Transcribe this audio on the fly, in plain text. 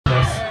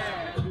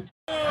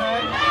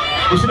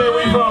What's your name?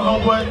 Where you from,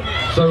 homeboy?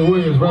 Sir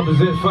Williams,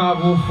 represent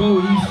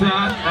 514 East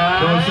Side.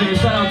 You know what I'm saying?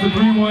 Shout out to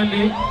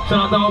 318. Shout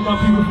out to all my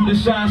people from the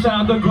Shine. Shout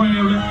out to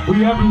Grambling.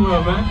 We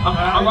everywhere, man.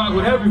 I rock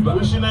with everybody.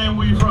 What's your name?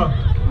 Where you from?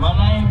 My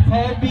name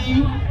Pat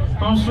B.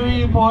 from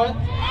Shreveport. You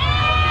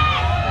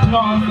know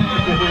what I'm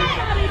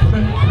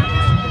saying?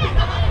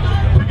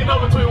 Pick a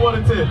number between 1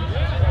 and 10.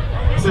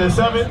 It says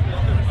 7,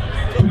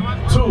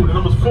 2, the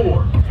number's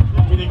 4.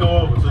 He didn't go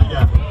over, so you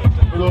got it.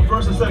 We go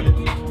first and second.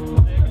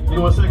 You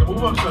go a second.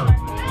 Move up, son.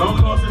 Don't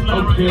cross this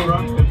line right here,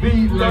 bro. The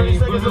beat lane, 30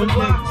 seconds on the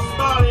clock.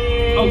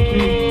 Starting.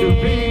 Okay, the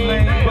beat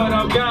lane, but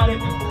I got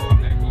it.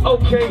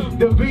 Okay,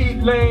 the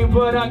beat lane,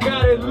 but I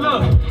got it.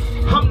 Look,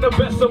 I'm the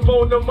best up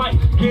on the mic.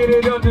 Get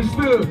it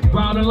understood.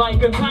 Riding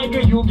like a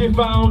tiger, you get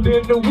found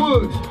in the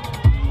woods.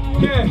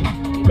 Yeah,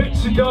 bet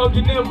you dog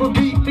you never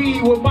beat me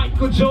with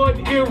Michael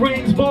Jordan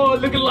earrings, boy,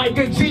 looking like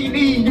a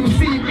genie. You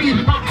see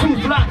me, I'm too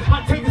fly.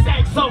 I take this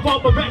axe off my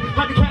back.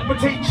 I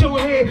decapitate your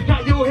head,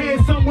 got your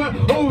head somewhere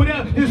over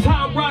there. This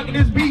how I'm rocking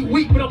this beat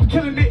weak, but I'm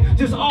killing it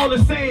just all the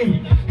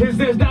same. His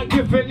that's not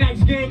different.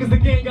 Next gang is the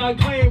gang I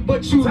claim,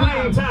 but you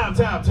lame. Time.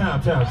 Hey,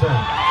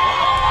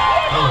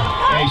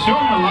 show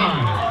him the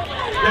line.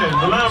 Yeah,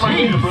 the line right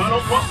here, bro.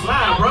 Don't cross the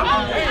line, bro.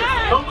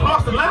 Don't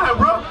cross the line,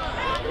 bro.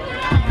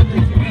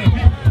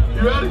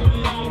 You ready?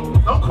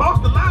 Don't cross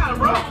the line,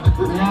 bro.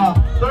 Yeah.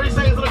 30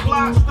 seconds on the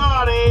clock,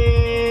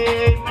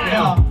 starting now.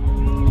 Yeah.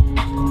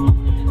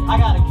 I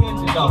gotta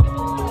catch it though.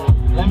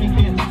 Let me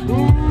catch it.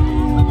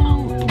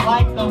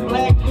 Like the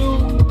black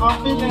dude,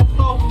 I'm feeling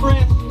so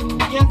fresh.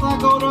 Yes, I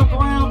go to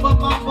ground, but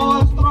my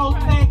boys throw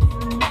text.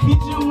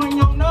 Hit you in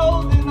your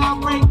nose and I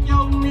break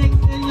your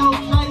necks and your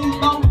chains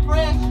so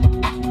fresh.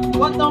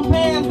 What them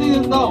pants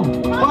is though?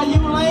 Why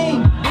you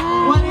lame?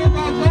 What is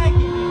that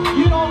jacket?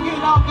 You don't get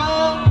no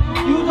gun.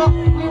 You just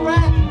be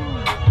ratchet.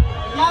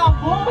 Y'all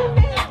booming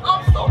me?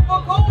 I'm super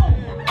cool.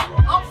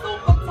 I'm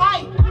super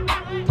tight.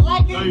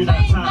 Like No, it you're not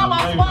changed time. on my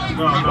spine.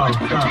 No,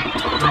 stop.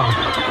 No.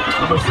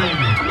 I'm gonna save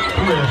you.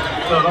 Come here.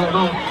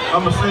 No.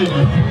 I'm gonna save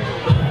you.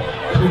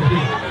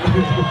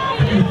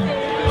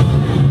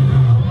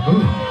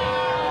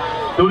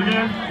 Do it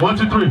again. 1,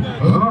 2, 3.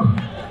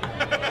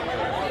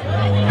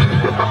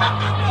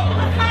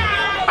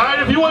 Alright,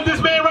 if you want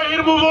this man right here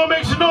to move on,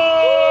 make some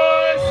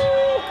noise.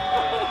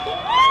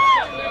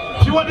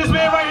 If you want this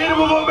man right here to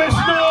move on, make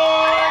some noise.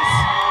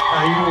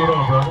 Alright, you move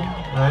on, brother.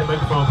 Alright,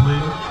 microphone,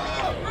 please.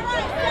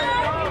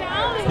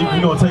 You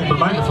gonna take the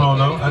microphone,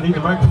 though. I need the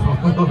microphone.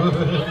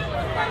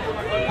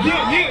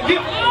 Yeah.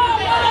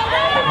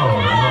 Oh,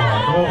 no.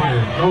 Go over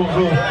there. Go.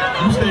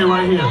 You stay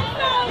right here.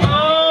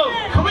 Oh,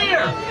 come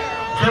here.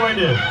 Stay right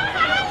there.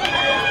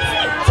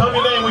 Tell me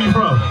your name, where you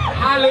from?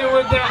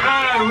 Hollywood, the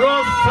eye,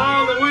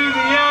 Russell,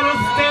 Louisiana,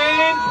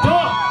 stand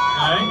up.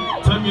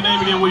 Alright. Tell me your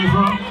name again, where you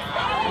from?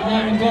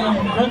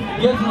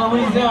 Yes,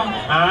 Louisiana.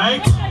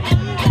 Alright.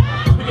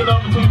 Pick a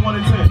number between 1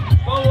 and 10.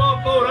 4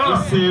 It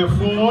said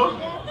 4.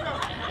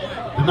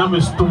 The number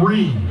is 3.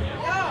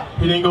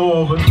 He didn't go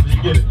over. So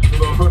you get it. You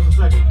go first and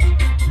second.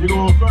 You go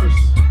on first.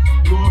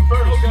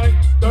 Okay.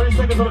 30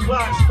 seconds on the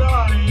clock.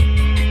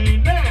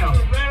 Starting now.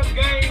 Last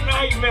game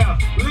nightmare.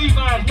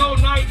 Levi's no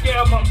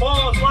nightmare. My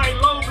balls like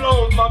low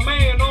blows. My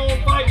man on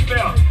fight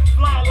style.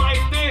 Fly like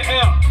thin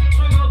air.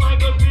 Trigger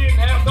like a thin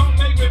air. Don't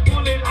make me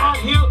pull it out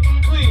here.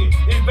 Clear.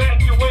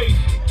 Evacuation.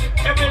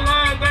 Every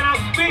line that I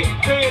speak,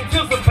 they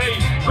anticipate.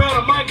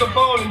 Grab a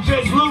microphone and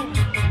just loop.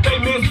 They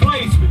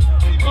misplaced me.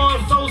 On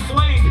so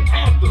swayed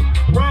after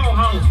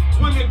roundhouse.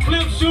 When the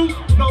clip shoot,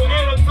 no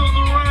editors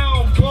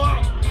around, boy.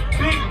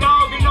 Big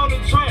dogging on the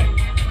track.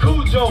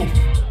 Cujo.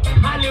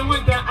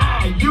 Hollywood the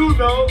eye, you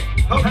know.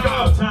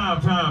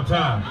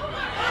 Time.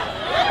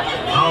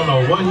 I don't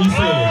know what he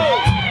said.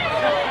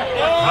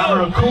 I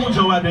heard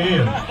Cujo at the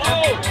end.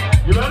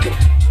 You ready?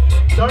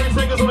 30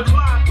 seconds on the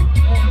clock.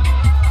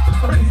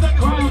 30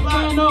 seconds on the clock.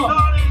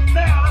 Starting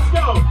now. Let's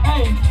go.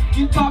 Hey,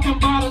 you talking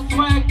about a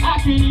swag? I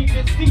can't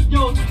even see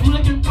yours. I'm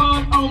looking for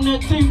it on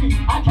that TV.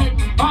 I can't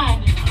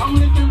find it. I'm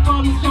looking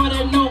for the show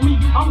that know me.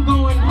 I'm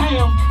going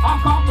ham. I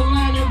cross the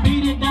line and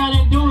beat it down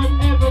and doing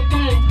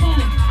everything.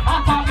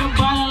 I talk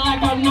about it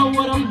like I know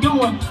what I'm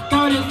doing.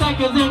 30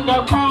 seconds in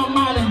the crowd,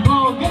 mine is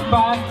blown.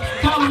 Goodbye.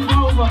 Tell them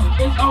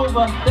it's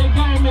over. The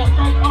game is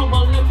straight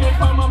over. Looking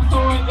for my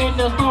soaring in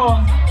the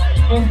stars.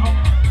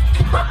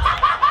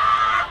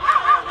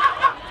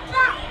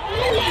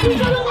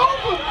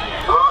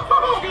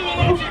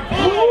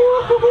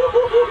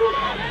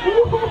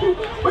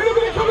 Wait a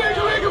minute, come here.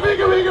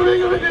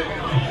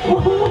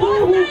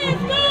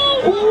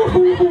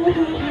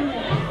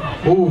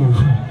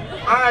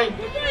 Alright.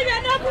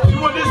 You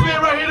want this man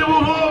right here to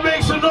move on,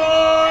 make some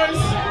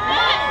noise?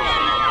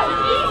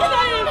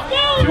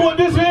 You want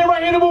this man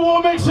right here to move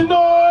on, make some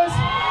noise?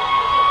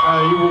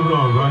 Alright, you moving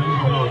on, bro. You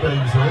moving on.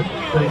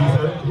 Thank you,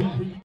 sir.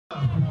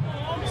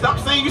 Stop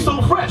saying you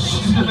so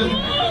fresh. Pick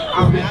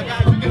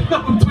a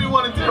number between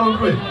 1 and 10 real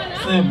quick.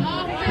 7.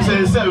 You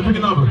said 7. Pick a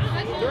number.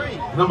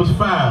 Number's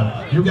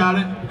 5. You got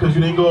it because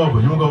you didn't go over.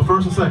 You want to go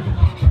first or second?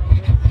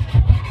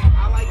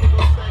 I like to go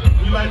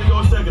second. You you like to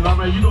go second. All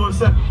right, you going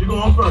second. You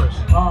going first.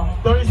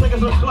 30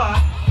 seconds on the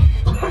clock.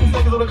 30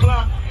 seconds on the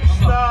clock.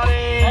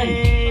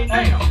 Starting.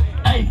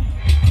 Hey.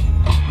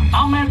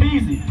 I'm in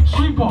Beezy,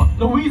 Shreveport,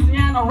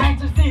 Louisiana,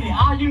 Ratchet City.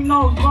 All you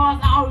know is bars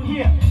out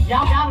here.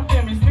 Y'all gotta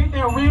feel me. Spit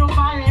that real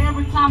fire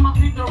every time I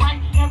hit the right.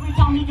 Every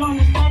time he go on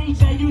the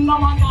stage, yeah, you know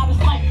I gotta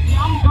slay.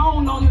 Yeah, I'm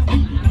gone on this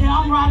beat. Yeah,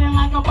 I'm riding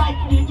like a bike.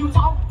 If you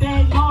talk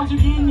that long, you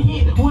getting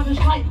hit with a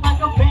strike like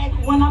a bat.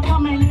 When I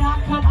come in here,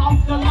 I cut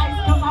off the lights.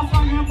 Cause I'm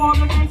swinging for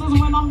the dancers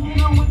when I'm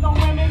hitting with the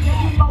women.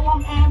 Yeah, you know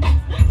I'm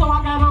ambitious. So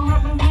I gotta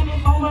represent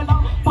it over the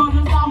for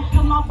the South.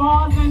 Cause my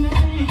bars in the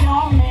city,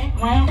 y'all man,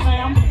 Gram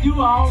fam,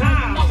 you all.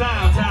 Time.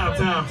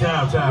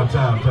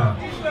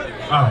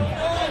 All right,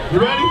 you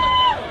ready?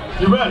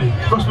 You ready?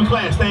 Freshman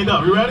class, stand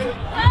up. You ready?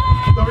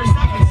 30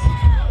 seconds.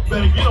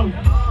 Better get them.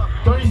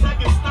 30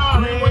 seconds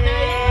starting.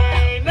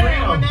 318,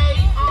 now.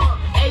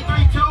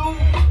 832,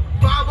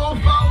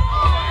 504.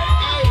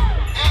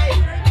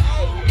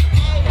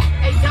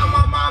 Hey, tell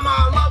my mama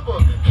I love her.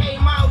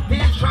 Came out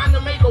this trying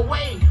to make a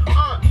way.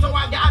 So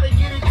I gotta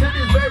get it to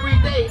this very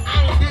day.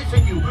 I ain't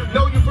dissing you.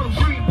 Know you from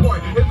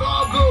Shreveport. It's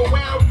all good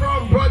where I'm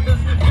from, brothers.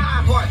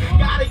 Godheart.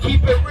 Gotta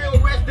keep it real.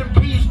 Rest in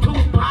peace,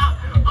 Tupac.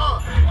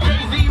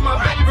 Jay-Z, my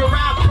favorite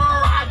rapper.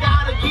 I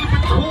gotta keep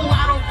it cool.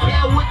 I don't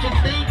care what you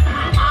think.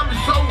 I'm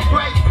so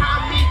fresh.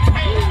 Time me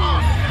pain.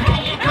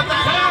 Cause I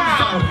am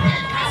so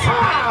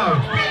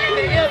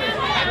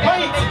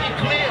Wait,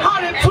 how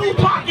did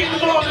Tupac get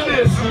involved in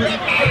this?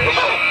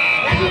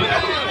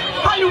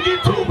 How you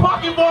get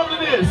Tupac involved in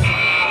this?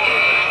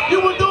 You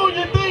were doing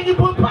your thing, you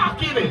put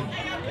Pac in it.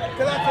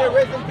 Cause I said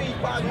rest in peace,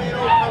 Pac,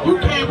 man. You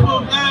can't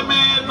put that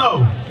man,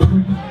 no.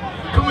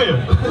 Come here.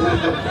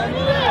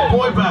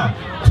 Boy back.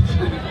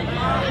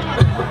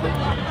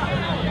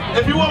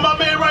 If you want my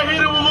man right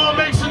here, then we're gonna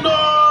make some noise.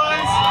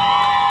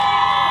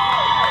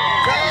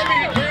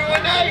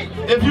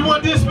 If you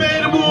want this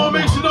man, then we're gonna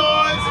make some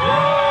noise.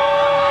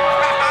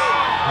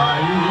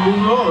 Alright, you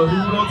move on. You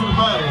move on to the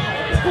battle.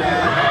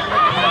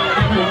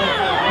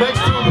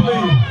 Next two,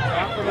 please.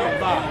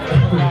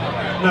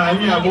 Nah,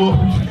 he got more.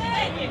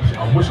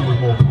 I wish it was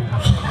more.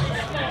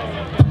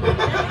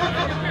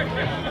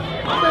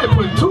 My man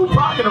put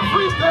Tupac in a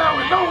freestyle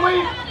with no way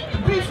to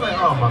beat like,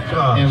 oh my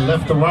God. And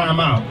left the rhyme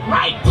out.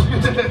 Right.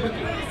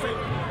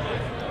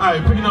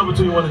 Alright, pick a number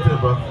 2 you want to do,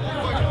 bro.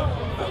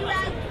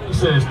 He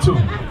said it's 2.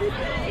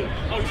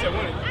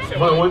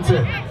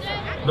 110.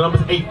 The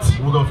number's 8.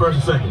 We'll go first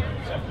and second.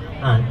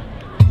 Alright.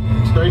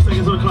 30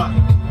 seconds on the clock.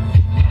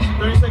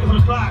 30 seconds on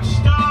the clock.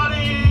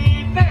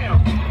 Starting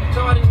now.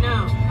 Starting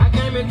now. I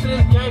came into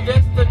this game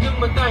just to do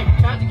my thing.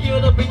 Got to kill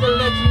the beat to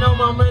let you know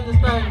my man is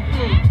thing.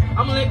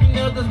 I'm looking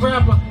at this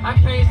rapper. I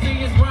can't see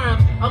his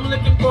rhymes. I'm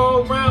looking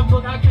for a rhyme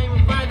book. I can't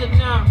even find it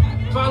now.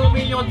 Follow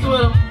me on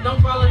Twitter.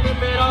 Don't follow him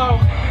at all.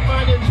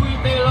 Find a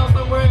tweet they lost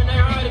somewhere and they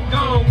already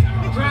gone.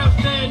 Grab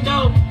stand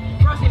up.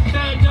 Rushing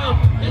stand up.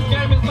 This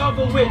game is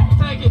over with.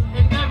 Take it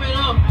and damn it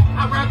up.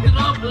 I wrapped it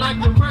up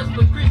like the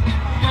wrestler Chris.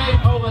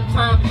 Game over.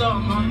 Time's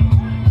up, man.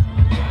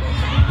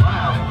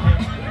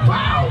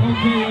 Wow.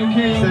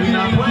 Okay. Said he's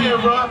not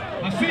playing, bro.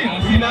 I see.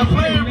 He's not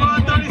playing, bro.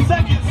 30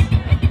 seconds.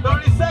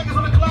 30 seconds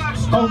on the clock.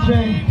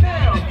 Starting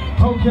now.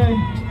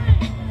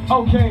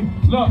 Okay,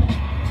 look,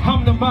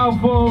 I'm the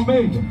mouth of a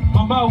major.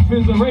 My mouth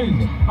is a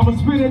razor. I'ma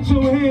spit at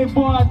your head,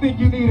 boy, I think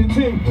you need a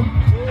taper.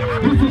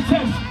 This is a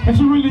test that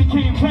you really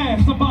can't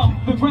pass. I'm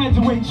about to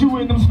graduate you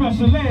in them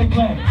special ed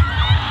class.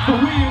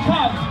 But we in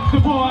college, the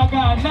boy I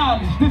got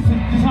knowledge. This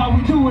is how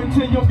we do it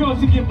till your girl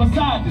should get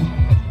massages.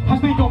 I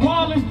think I'm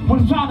wildin', but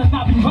I'm trying to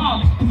not be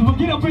violent. Cause if I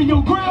get up in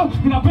your grill,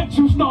 then I bet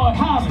you start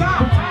hollering.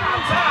 Stop.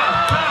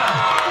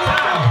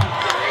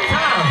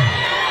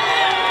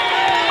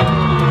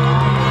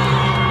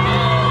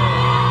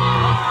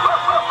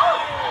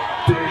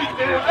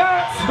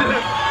 DMX,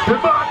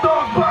 and my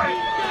dog bite.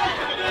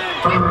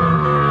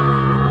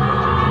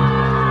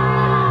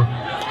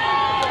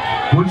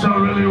 What y'all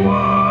really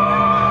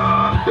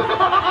want?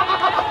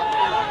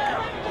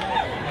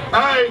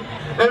 Alright,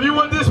 if you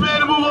want this man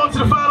to move on to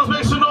the finals,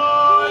 make some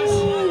noise.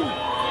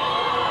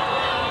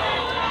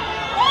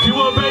 If you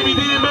want baby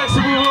DMX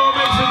to move on,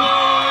 make some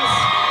noise.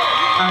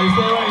 Alright,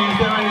 stay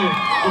right here.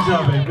 Good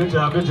job, baby.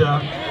 Good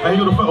job. I ain't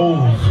gonna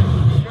oh.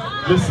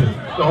 Listen.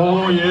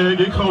 Oh yeah,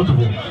 get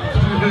comfortable.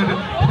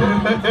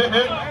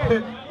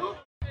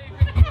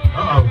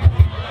 Uh-oh.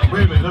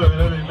 Wait a minute,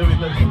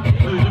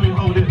 let me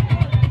hold it.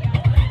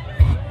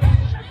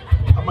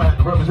 I might have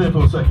to represent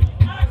for a second.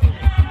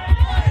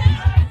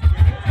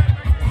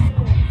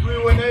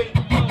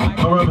 318.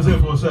 I'll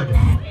represent for a second.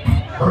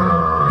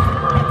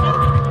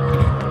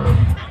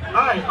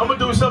 Alright, I'm gonna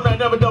do something I've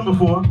never done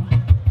before.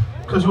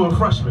 Cause you're a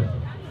freshman.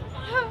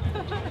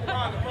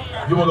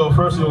 You wanna go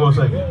first or you wanna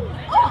go second?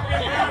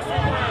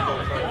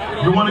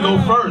 You wanna go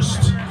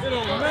first.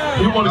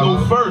 You wanna go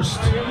first.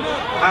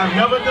 I've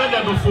never done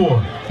that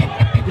before.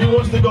 He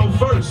wants to go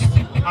first.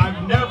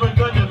 I've never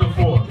done that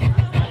before.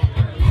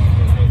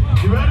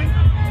 You ready?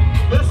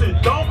 Listen,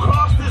 don't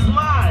cross this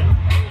line.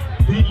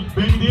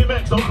 Baby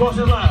DMX, don't cross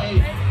this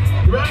line.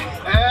 You ready?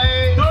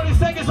 Hey. 30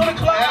 seconds on the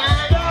clock.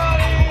 Hey.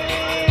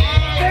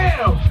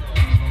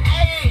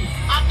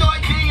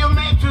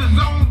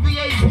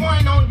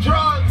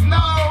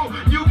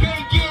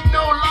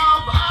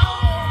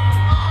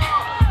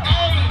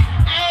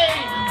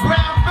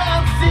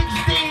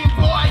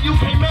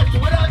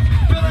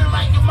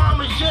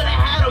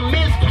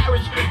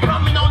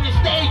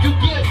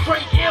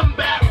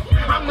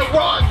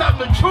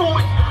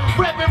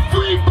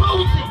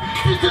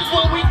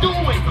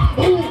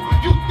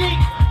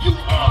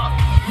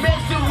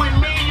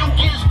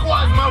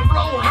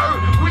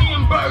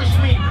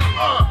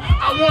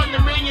 won the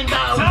 $1 million.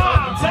 Time.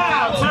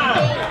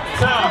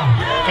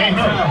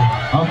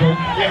 Okay.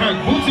 Yeah,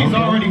 Boosie's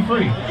already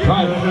free.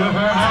 Right.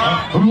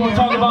 We want to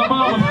talk about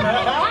mamas.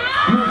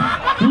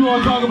 We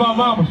want to talk about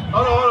mamas.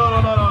 Hold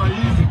on.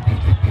 Easy.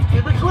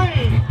 Keep it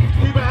clean.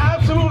 Keep it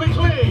absolutely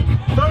clean.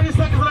 30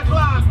 seconds on the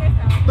clock.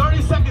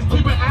 30 seconds.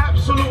 Keep it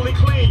absolutely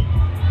clean.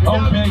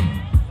 Okay.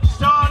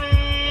 Starting.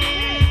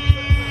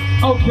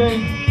 Okay.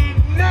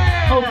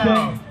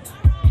 Now.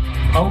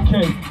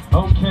 Okay.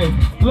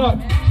 Look,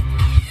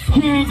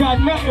 he ain't got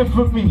nothing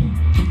for me.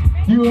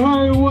 You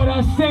heard what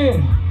I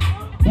said.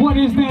 What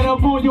is that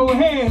up on your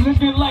head?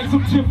 Looking like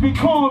some jiffy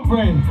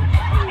cornbread.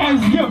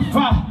 As if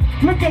I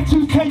look at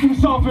you taking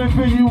yourself and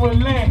feel you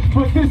would land.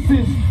 But this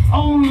is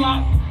on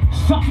lock.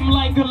 Something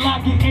like a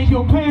locket, and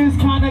your pants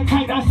kinda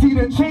tight. I see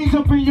the change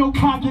up in your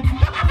pocket,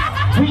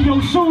 and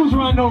your shoes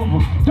run over.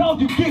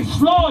 Dog, you get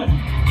slaughtered.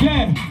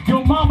 Yeah,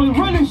 your mama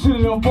really should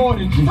have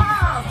aborted you.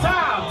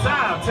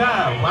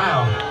 Time.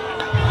 Wow.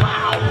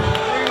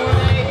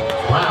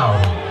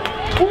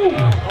 Ooh.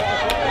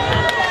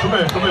 Come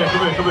here.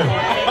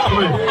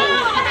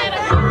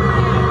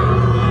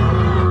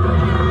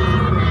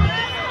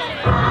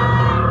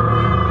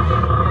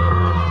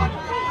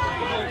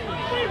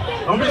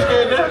 Don't be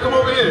scared now, come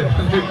over here.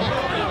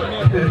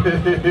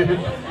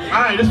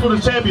 Alright, this is for the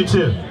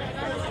championship.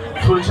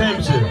 If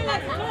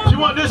you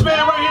want this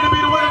man right here to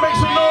be the winner, make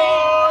some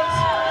noise.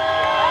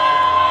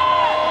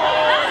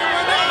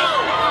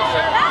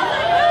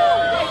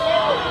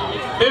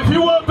 If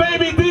you want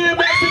Baby DMX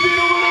to be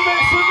the winner,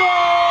 make some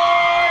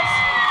noise.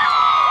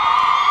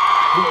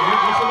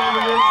 What's your name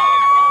again?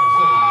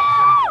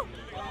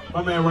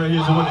 My man right here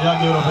is the winner. Y'all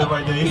give it up here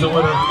right there. He's the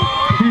winner.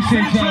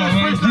 Appreciate y'all,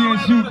 man.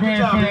 GSU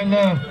Grand Fan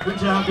Love. Good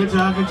job.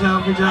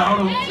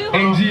 Hold on.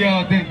 AG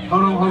all day.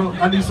 Hold on.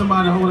 I need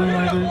somebody to hold it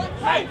right there.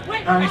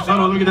 Alright, hold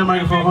on, look at that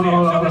microphone. Hold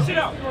on.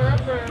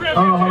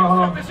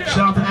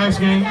 Shout out to X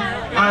Game.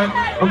 Alright,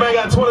 my man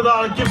got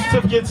 $20 gift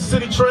certificate to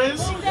City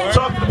Trends.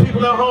 Talk to the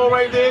people at home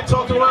right there.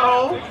 Talk to them at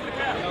home.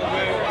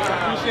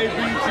 Appreciate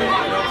BT, you know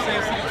what I'm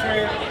saying, City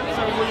Trends,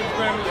 Sir Williams,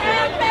 Grambling,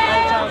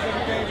 all times,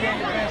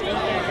 everything,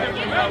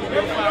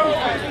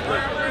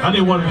 I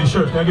need one of these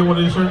shirts. Can I get one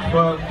of these shirts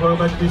for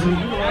back to DC?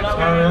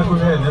 Alright, that's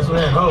what's happening.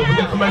 Oh, we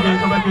got to come back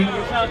in.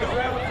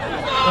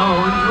 Oh,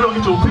 we don't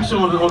get your picture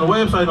on the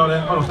website and all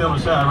that. Hold on, stay on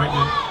the side right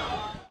there.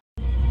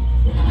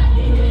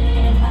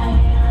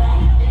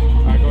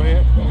 Alright, go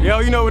ahead. Yo,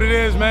 you know what it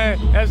is, man.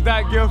 That's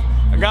that gift.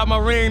 I got my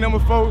ring, number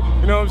 4,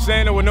 you know what I'm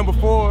saying, or number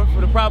 4 for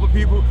the proper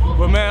people.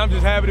 But man, I'm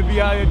just happy to be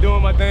out here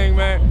doing my thing,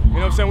 man. You know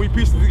what I'm saying, we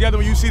pieced it together.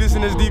 When you see this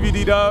in this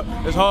DVD, dog,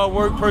 it's hard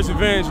work,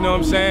 perseverance, you know what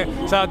I'm saying.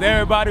 Shout out to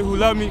everybody who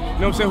loved me, you know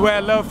what I'm saying, who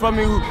had love for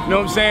me, who, you know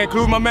what I'm saying,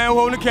 including my man who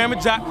holding the camera,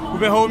 Jock, who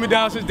been holding me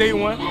down since day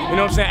 1. You know what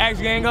I'm saying, X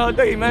Gang all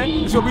day, man.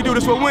 This is what we do,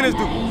 this is what winners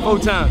do, 4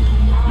 times.